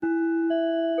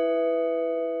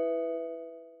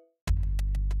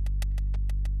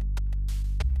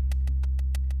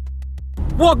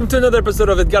Welcome to another episode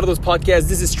of Edgardo's Podcast.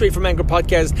 This is Straight from Anchor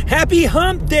Podcast. Happy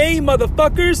hump day,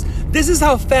 motherfuckers. This is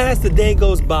how fast the day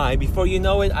goes by. Before you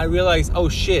know it, I realize, oh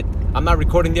shit, I'm not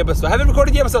recording the episode. I haven't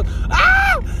recorded the episode.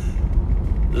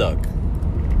 Look,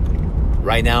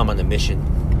 right now I'm on a mission.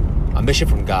 A mission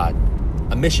from God.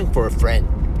 A mission for a friend.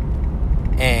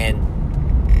 And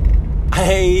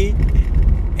I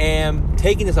am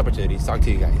taking this opportunity to talk to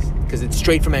you guys because it's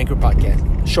Straight from Anchor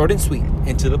Podcast. Short and sweet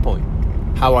and to the point.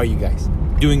 How are you guys?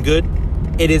 Doing good?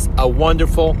 It is a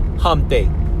wonderful hump day.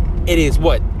 It is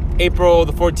what? April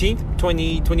the 14th,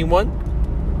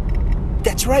 2021?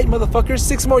 That's right, motherfuckers.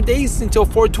 6 more days until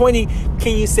 420.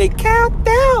 Can you say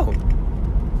countdown?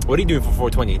 What are you doing for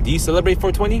 420? Do you celebrate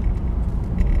 420?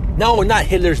 No, not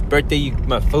Hitler's birthday, you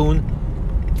buffoon.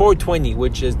 420,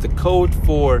 which is the code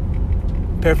for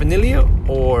paraphernalia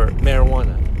or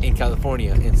marijuana in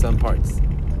California in some parts.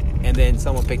 And then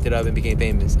someone picked it up and became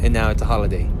famous, and now it's a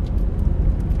holiday.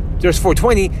 There's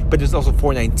 420, but there's also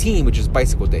 419, which is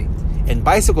Bicycle Day. And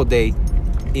Bicycle Day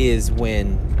is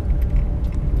when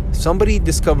somebody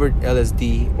discovered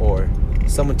LSD or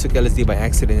someone took LSD by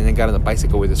accident and then got on a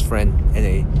bicycle with his friend and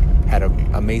they had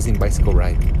an amazing bicycle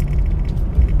ride.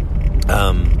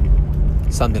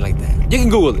 Something like that. You can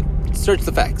Google it. Search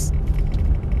the facts.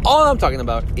 All I'm talking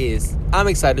about is I'm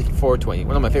excited for 420,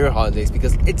 one of my favorite holidays,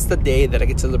 because it's the day that I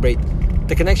get to celebrate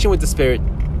the connection with the spirit.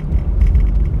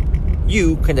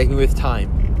 You connect me with time.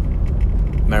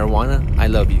 Marijuana, I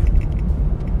love you.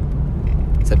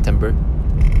 September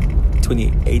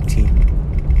 2018.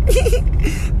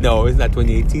 No, it's not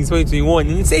 2018, it's 2021,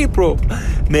 and it's April.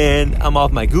 Man, I'm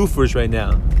off my goofers right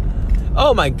now.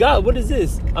 Oh my God, what is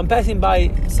this? I'm passing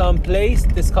by some place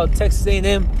that's called Texas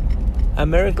A&M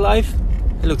American Life.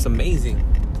 It looks amazing.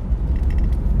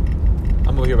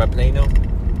 I'm over here by Plano.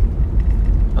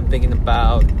 I'm thinking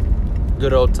about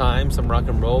good old times, some rock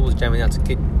and roll. Was jamming out to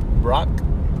Kid Rock.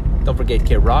 Don't forget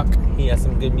Kid Rock. He has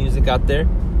some good music out there.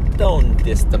 Don't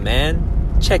diss the man.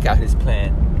 Check out his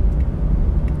plan.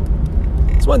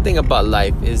 It's one thing about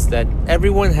life is that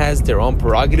everyone has their own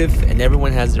prerogative and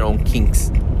everyone has their own kinks.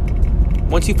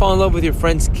 Once you fall in love with your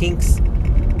friend's kinks,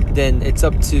 then it's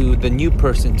up to the new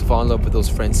person to fall in love with those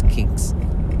friends' kinks.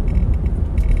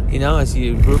 You know, as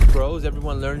your group grows,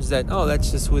 everyone learns that, oh,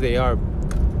 that's just who they are.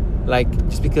 Like,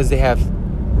 just because they have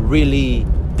really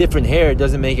different hair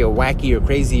doesn't make it wacky or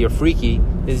crazy or freaky.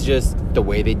 It's just the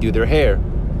way they do their hair.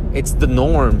 It's the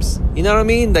norms. You know what I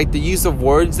mean? Like the use of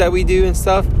words that we do and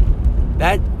stuff.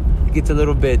 That gets a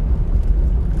little bit...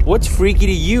 What's freaky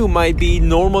to you might be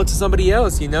normal to somebody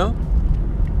else, you know?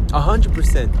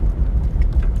 100%.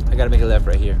 I gotta make a left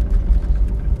right here.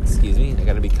 Excuse me. I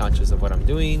gotta be conscious of what I'm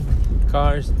doing.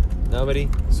 Cars, nobody,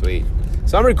 sweet.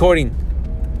 So I'm recording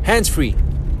hands-free,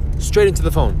 straight into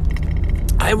the phone.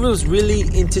 I was really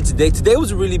into today. Today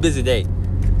was a really busy day.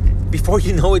 Before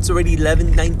you know, it's already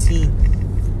 11:19,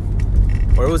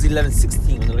 or it was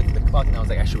 11:16 when I looked at the clock, and I was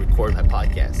like, I should record my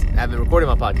podcast. I haven't recorded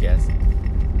my podcast,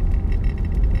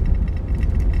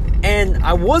 and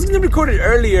I was gonna record it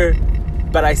earlier,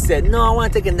 but I said no. I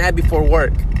want to take a nap before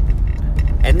work,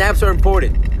 and naps are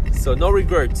important, so no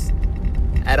regrets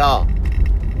at all.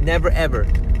 Never, ever,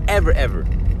 ever, ever,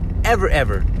 ever,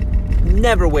 ever,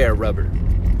 never wear rubber.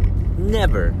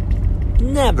 Never,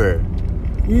 never,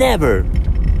 never.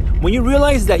 When you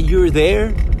realize that you're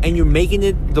there and you're making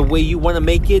it the way you want to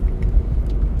make it,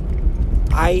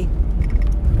 I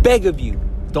beg of you,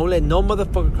 don't let no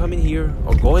motherfucker come in here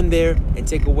or go in there and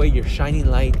take away your shining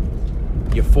light,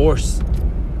 your force,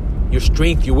 your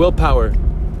strength, your willpower.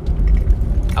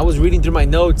 I was reading through my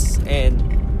notes and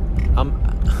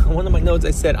one of my notes,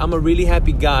 I said, I'm a really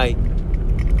happy guy.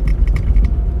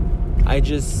 I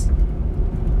just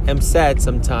am sad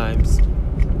sometimes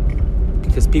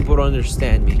because people don't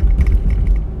understand me.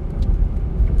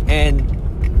 And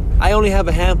I only have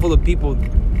a handful of people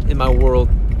in my world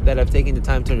that have taken the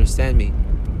time to understand me.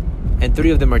 And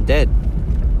 3 of them are dead.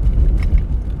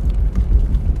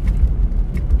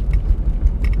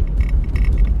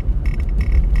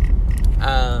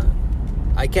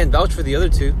 I can't vouch for the other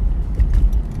 2.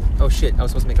 Oh shit, I was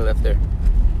supposed to make a left there.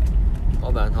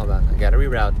 Hold on. I gotta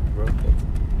reroute real quick.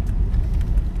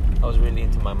 I was really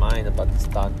into my mind about this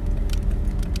thought.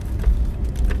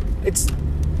 It's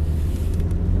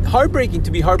heartbreaking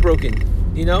to be heartbroken,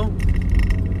 you know?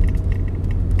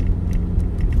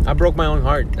 I broke my own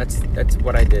heart. That's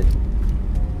what I did.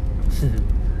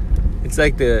 It's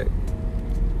like the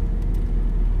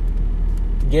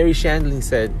Gary Shandling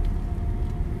said,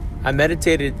 I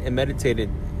meditated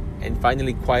and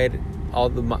finally quieted all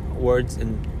the words,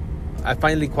 and I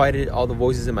finally quieted all the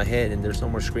voices in my head, and there's no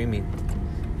more screaming.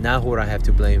 Now who do I have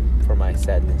to blame for my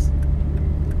sadness?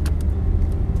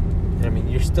 I mean,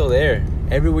 you're still there.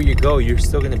 Everywhere you go, you're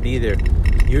still going to be there.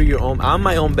 You're your own. I'm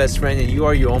my own best friend, and you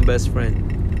are your own best friend.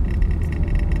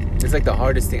 It's like the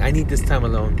hardest thing. I need this time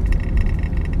alone.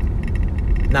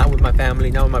 Not with my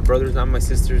family, not with my brothers, not with my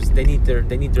sisters. They need their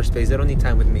space. They don't need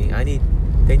time with me.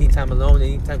 They need time alone.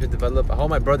 They need time to develop. I hope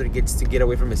my brother gets to get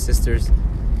away from his sisters,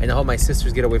 and I hope my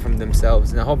sisters get away from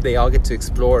themselves, and I hope they all get to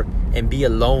explore and be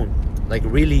alone, like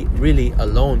really, really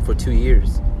alone for 2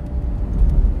 years.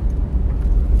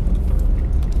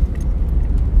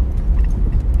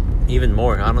 Even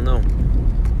more. I don't know.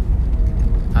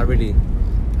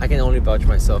 I can only vouch for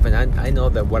myself, and I know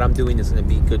that what I'm doing is going to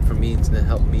be good for me. It's going to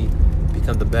help me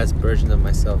become the best version of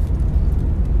myself,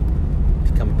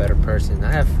 become a better person.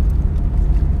 I have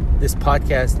this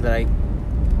podcast that I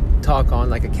talk on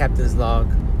like a captain's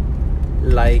log,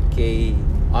 like a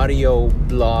audio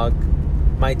blog,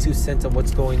 my 2 cents on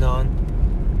what's going on,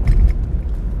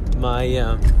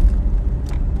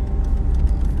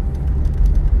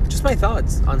 just my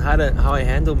thoughts on how I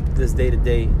handle this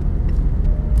day-to-day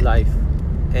life.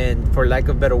 And for lack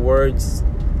of better words,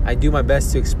 I do my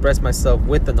best to express myself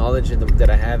with the knowledge that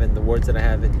I have and the words that I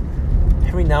have. And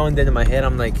every now and then in my head,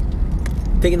 I'm like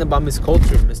thinking about Miss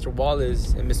Culture, Mr.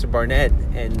 Wallace, and Mr. Barnett,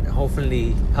 and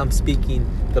hopefully I'm speaking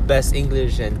the best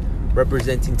English and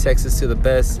representing Texas to the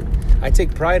best. And I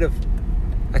take pride of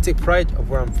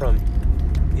where I'm from,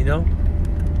 you know.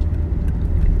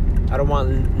 I don't want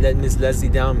to let Miss Leslie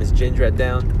down, Miss Gindrat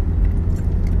down.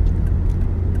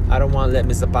 I don't want to let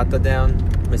Miss Zapata down,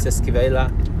 Miss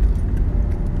Esquivela.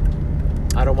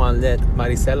 I don't want to let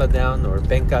Maricela down or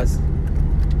Pencas.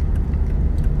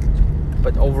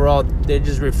 But overall, they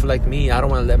just reflect me. I don't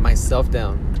want to let myself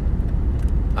down.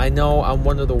 I know I'm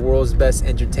one of the world's best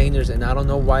entertainers, and I don't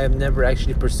know why I've never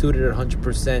actually pursued it at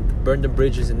 100%. Burned the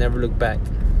bridges and never looked back.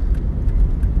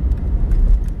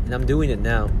 And I'm doing it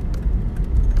now.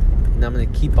 And I'm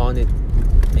going to keep on it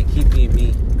and keep being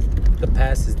me. The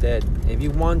past is dead. If you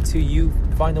want to, you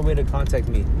find a way to contact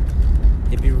me.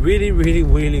 If you really, really,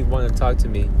 really want to talk to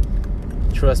me,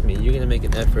 trust me, you're going to make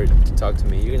an effort to talk to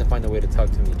me. You're going to find a way to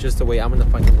talk to me. Just the way I'm going to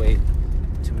find a way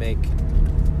to make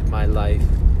my life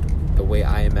the way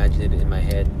I imagine it in my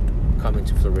head come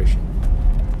into fruition.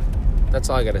 That's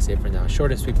all I got to say for now.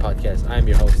 Short and sweet podcast. I am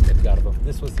your host, Edgardo.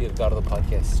 This was the Edgardo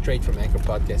podcast, straight from Anchor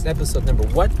Podcast. Episode number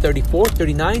what? 34,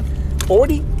 39,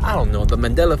 40? I don't know. The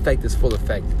Mandela effect is full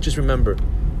effect. Just remember,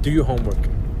 do your homework.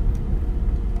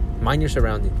 Mind your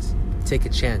surroundings. Take a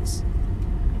chance.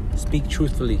 Speak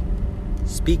truthfully.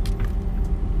 Speak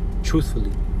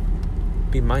truthfully.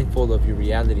 Be mindful of your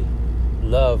reality.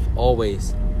 Love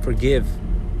always. Forgive.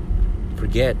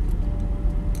 Forget.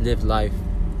 Live life.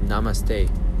 Namaste.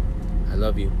 I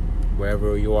love you.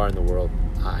 Wherever you are in the world,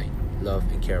 I love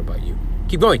and care about you.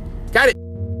 Keep going. Got it.